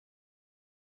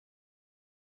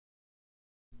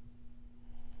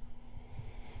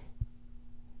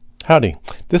Howdy,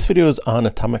 this video is on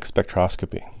atomic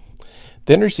spectroscopy.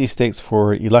 The energy states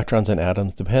for electrons and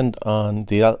atoms depend on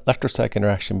the electrostatic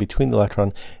interaction between the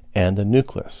electron and the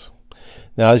nucleus.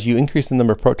 Now, as you increase the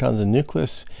number of protons in the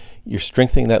nucleus, you're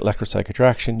strengthening that electrostatic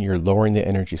attraction, you're lowering the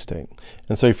energy state.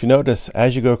 And so if you notice,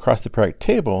 as you go across the periodic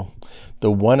table,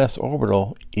 the 1s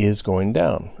orbital is going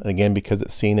down. Again, because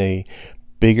it's seeing a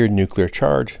bigger nuclear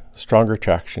charge, stronger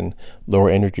attraction, lower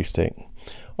energy state.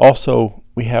 Also,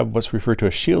 we have what's referred to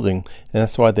as shielding, and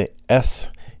that's why the S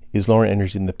is lower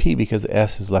energy than the P, because the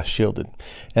S is less shielded.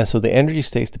 And so the energy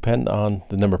states depend on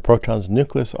the number of protons in the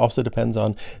nucleus, also depends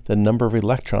on the number of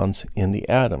electrons in the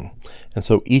atom. And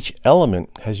so each element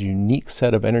has a unique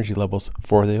set of energy levels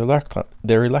for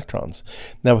their electrons.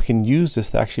 Now we can use this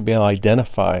to actually be able to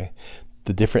identify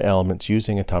the different elements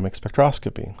using atomic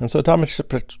spectroscopy. And so atomic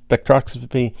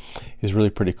spectroscopy is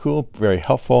really pretty cool, very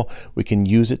helpful. We can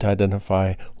use it to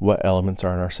identify what elements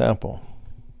are in our sample.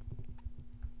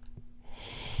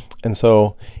 And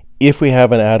so if we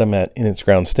have an atom in its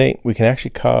ground state, we can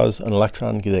actually cause an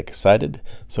electron to get excited.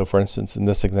 So for instance, in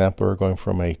this example, we're going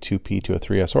from a 2p to a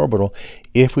 3s orbital.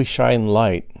 If we shine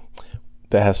light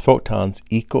that has photons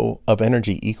of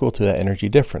energy equal to that energy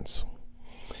difference.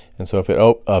 And so if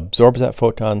it absorbs that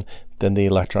photon, then the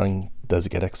electron does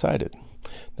get excited.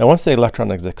 Now, once the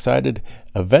electron is excited,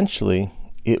 eventually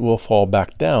it will fall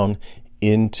back down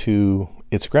into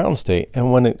its ground state.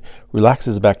 And when it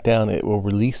relaxes back down, it will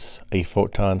release a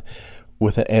photon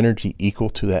with an energy equal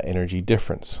to that energy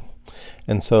difference.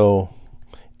 And so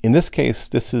in this case,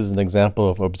 this is an example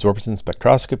of absorption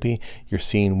spectroscopy. You're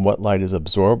seeing what light is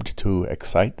absorbed to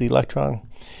excite the electron.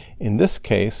 In this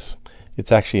case,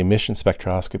 it's actually emission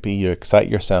spectroscopy. You excite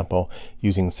your sample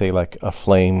using, say, like a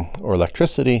flame or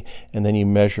electricity, and then you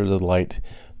measure the light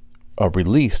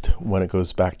released when it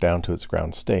goes back down to its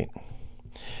ground state.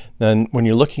 Then when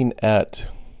you're looking at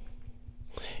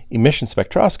emission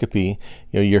spectroscopy,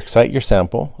 you excite your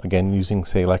sample, again using,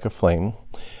 say, like a flame,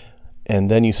 and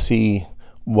then you see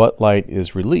what light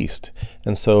is released.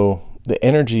 And so the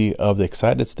energy of the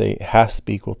excited state has to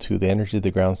be equal to the energy of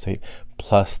the ground state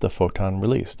plus the photon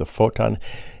release. The photon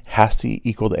has to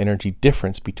equal the energy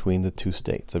difference between the two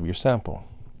states of your sample.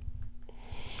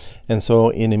 And so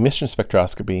in emission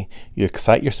spectroscopy, you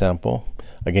excite your sample.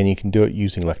 Again, you can do it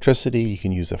using electricity, you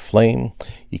can use a flame,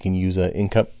 you can use an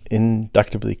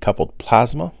inductively coupled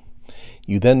plasma.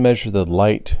 You then measure the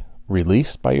light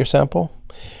released by your sample.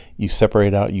 You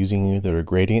separate out using either a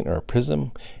gradient or a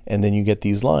prism, and then you get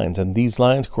these lines. And these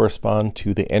lines correspond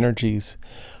to the energies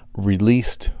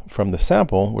released from the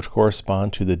sample, which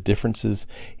correspond to the differences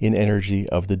in energy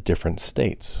of the different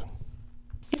states.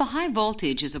 If a high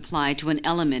voltage is applied to an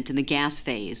element in the gas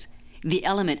phase, the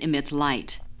element emits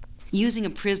light. Using a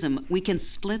prism, we can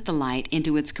split the light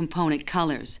into its component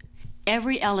colors.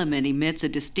 Every element emits a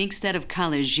distinct set of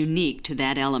colors unique to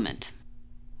that element.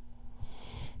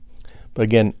 But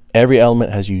again, every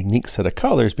element has a unique set of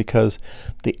colors because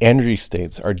the energy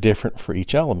states are different for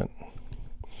each element.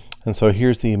 And so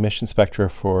here's the emission spectra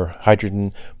for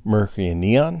hydrogen, mercury, and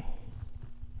neon.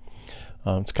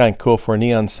 It's kind of cool for a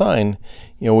neon sign.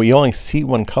 We only see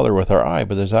one color with our eye,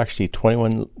 but there's actually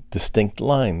 21 distinct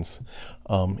lines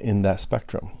in that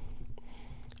spectrum.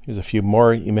 Here's a few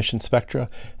more emission spectra.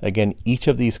 Again, each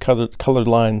of these colored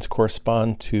lines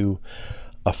correspond to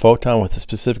a photon with a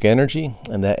specific energy,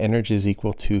 and that energy is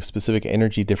equal to specific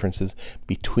energy differences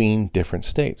between different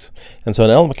states. And so an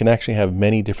element can actually have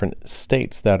many different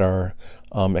states that are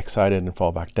excited and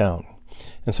fall back down.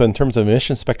 And so in terms of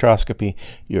emission spectroscopy,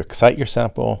 you excite your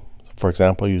sample, for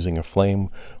example, using a flame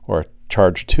or a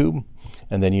charged tube,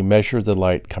 and then you measure the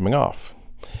light coming off.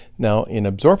 Now, in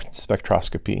absorption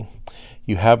spectroscopy,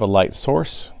 you have a light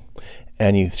source,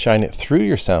 and you shine it through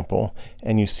your sample,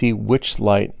 and you see which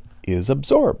light is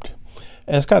absorbed.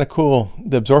 And it's kind of cool.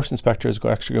 The absorption spectra is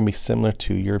actually going to be similar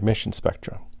to your emission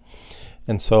spectra.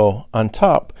 And so on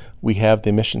top, we have the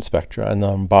emission spectra, and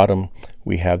on bottom,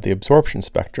 we have the absorption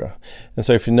spectra. And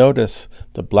so if you notice,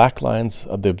 the black lines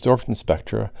of the absorption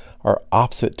spectra are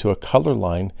opposite to a color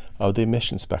line of the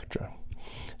emission spectra.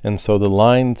 And so the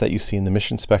lines that you see in the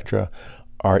emission spectra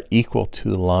are equal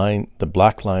to the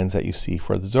black lines that you see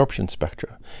for the absorption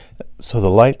spectra. So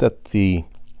the light that the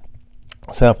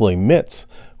sample emits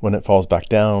when it falls back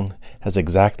down has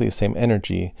exactly the same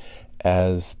energy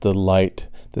as the light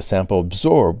the sample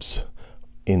absorbs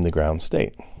in the ground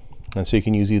state. And so you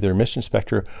can use either emission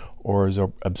spectra or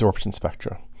absorption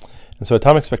spectra. And so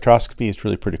atomic spectroscopy is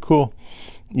really pretty cool.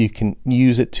 You can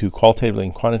use it to qualitatively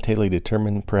and quantitatively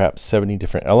determine perhaps 70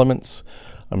 different elements.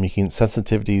 You can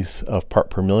sensitivities of part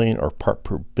per million or part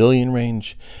per billion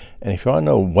range. And if you want to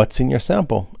know what's in your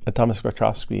sample, atomic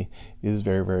spectroscopy is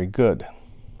very, very good.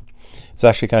 It's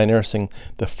actually kind of interesting.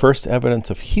 The first evidence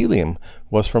of helium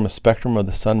was from a spectrum of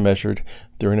the sun measured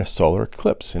during a solar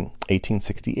eclipse in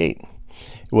 1868.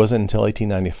 It wasn't until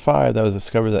 1895 that it was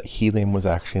discovered that helium was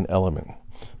actually an element.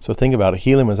 So think about it.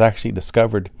 Helium was actually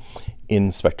discovered in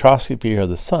spectroscopy of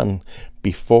the sun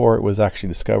before it was actually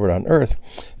discovered on Earth.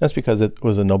 That's because it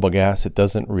was a noble gas. It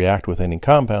doesn't react with any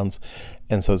compounds,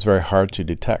 and so it's very hard to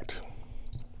detect.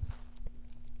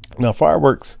 Now,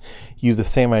 fireworks use the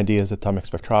same idea as atomic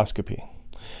spectroscopy.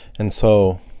 And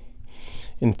so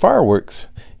in fireworks,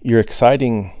 you're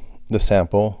exciting the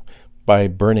sample by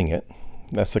burning it.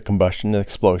 That's the combustion, the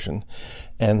explosion.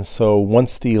 And so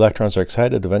once the electrons are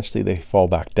excited, eventually they fall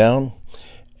back down.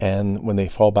 And when they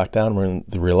fall back down, when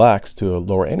they relax to a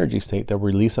lower energy state, they'll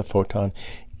release a photon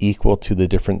equal to the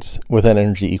difference, with an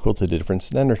energy equal to the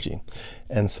difference in energy.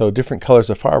 And so different colors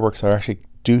of fireworks are actually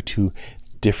due to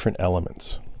different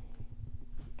elements.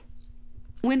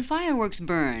 When fireworks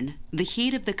burn, the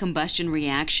heat of the combustion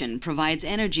reaction provides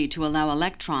energy to allow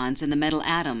electrons in the metal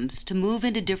atoms to move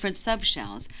into different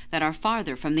subshells that are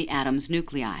farther from the atom's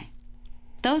nuclei.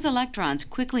 Those electrons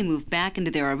quickly move back into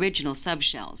their original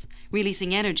subshells,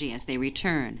 releasing energy as they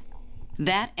return.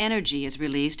 That energy is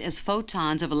released as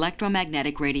photons of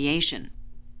electromagnetic radiation.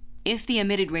 If the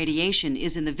emitted radiation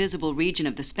is in the visible region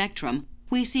of the spectrum,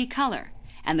 we see color,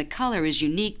 and the color is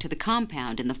unique to the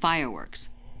compound in the fireworks.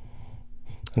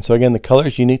 And so again, the color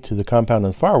is unique to the compound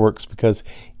in fireworks because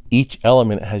each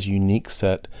element has a unique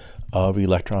set of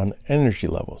electron energy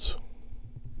levels.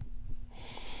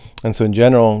 And so in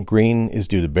general, green is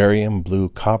due to barium, blue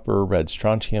copper, red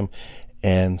strontium,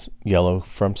 and yellow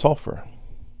from sulfur.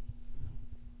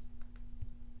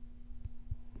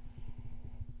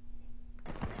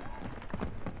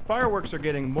 Fireworks are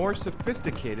getting more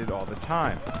sophisticated all the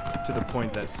time, to the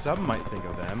point that some might think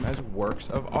of them as works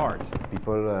of art.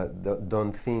 People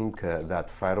don't think that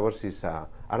fireworks is an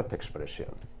art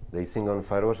expression. They think on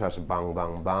fireworks as bang,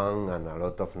 bang, bang, and a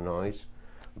lot of noise,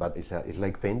 but it's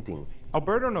like painting.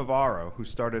 Alberto Navarro, who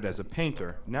started as a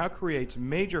painter, now creates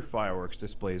major fireworks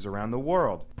displays around the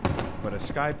world. But a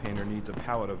sky painter needs a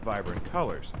palette of vibrant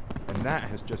colors, and that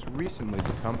has just recently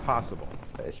become possible.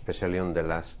 Especially in the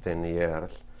last 10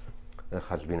 years, there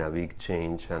has been a big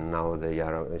change, and now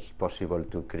it's possible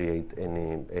to create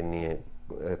any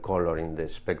color in the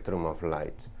spectrum of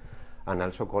light, and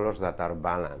also colors that are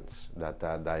balanced, that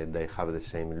they have the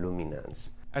same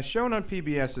luminance. As shown on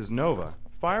PBS's NOVA,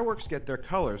 fireworks get their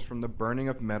colors from the burning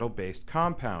of metal-based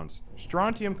compounds.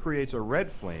 Strontium creates a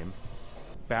red flame,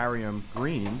 barium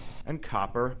green, and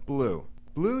copper blue.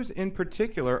 Blues in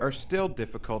particular are still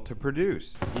difficult to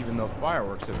produce, even though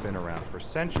fireworks have been around for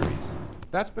centuries.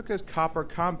 That's because copper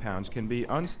compounds can be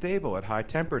unstable at high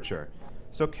temperature,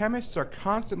 so chemists are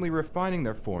constantly refining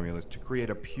their formulas to create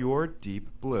a pure, deep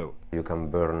blue. You can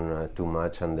burn too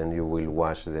much, and then you will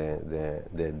wash the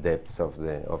depth of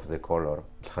the color.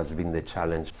 It has been the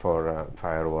challenge for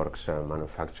fireworks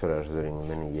manufacturers during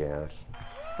many years.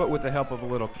 But with the help of a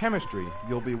little chemistry,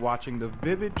 you'll be watching the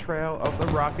vivid trail of the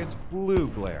rocket's blue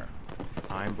glare.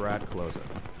 I'm Brad Closa.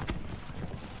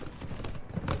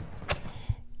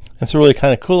 It's really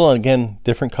kind of cool. And again,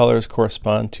 different colors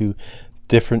correspond to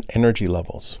different energy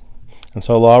levels. And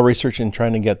so a lot of research in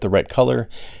trying to get the right color,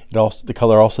 the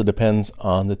color also depends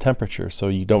on the temperature. So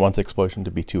you don't want the explosion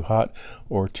to be too hot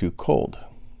or too cold.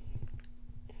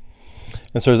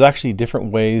 And so there's actually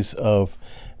different ways of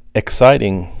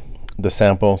exciting the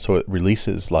sample so it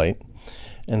releases light.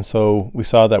 And so we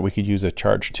saw that we could use a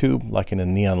charged tube like in a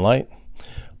neon light,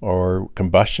 or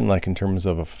combustion like in terms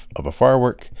of a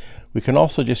firework. We can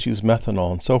also just use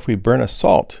methanol. And so if we burn a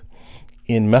salt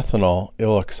in methanol, it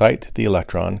will excite the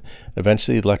electron.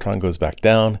 Eventually the electron goes back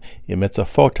down, emits a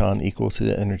photon equal to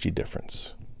the energy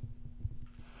difference.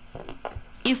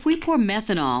 If we pour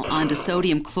methanol onto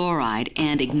sodium chloride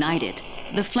and ignite it,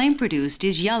 the flame produced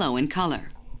is yellow in color.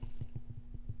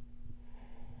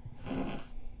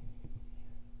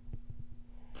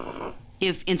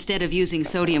 If instead of using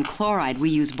sodium chloride we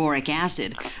use boric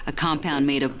acid, a compound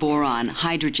made of boron,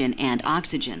 hydrogen, and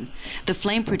oxygen, the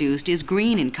flame produced is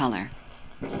green in color.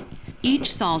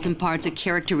 Each salt imparts a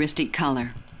characteristic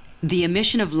color. The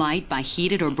emission of light by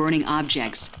heated or burning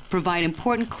objects provide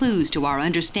important clues to our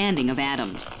understanding of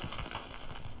atoms.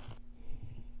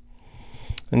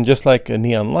 And just like a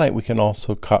neon light, we can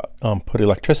also put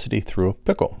electricity through a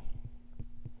pickle.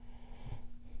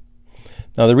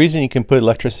 Now the reason you can put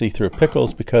electricity through a pickle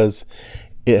is because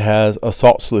it has a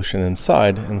salt solution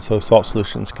inside, and so salt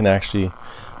solutions can actually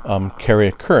carry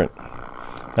a current.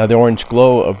 Now the orange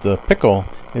glow of the pickle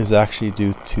is actually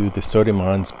due to the sodium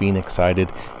ions being excited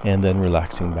and then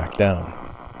relaxing back down.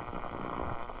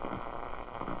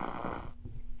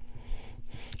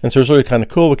 And so it's really kind of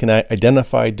cool. We can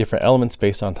identify different elements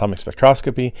based on atomic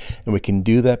spectroscopy, and we can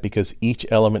do that because each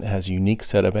element has a unique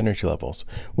set of energy levels,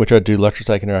 which are due to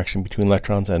electrostatic interaction between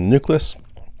electrons and nucleus,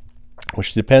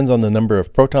 which depends on the number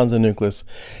of protons in the nucleus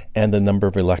and the number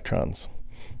of electrons.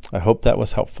 I hope that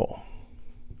was helpful.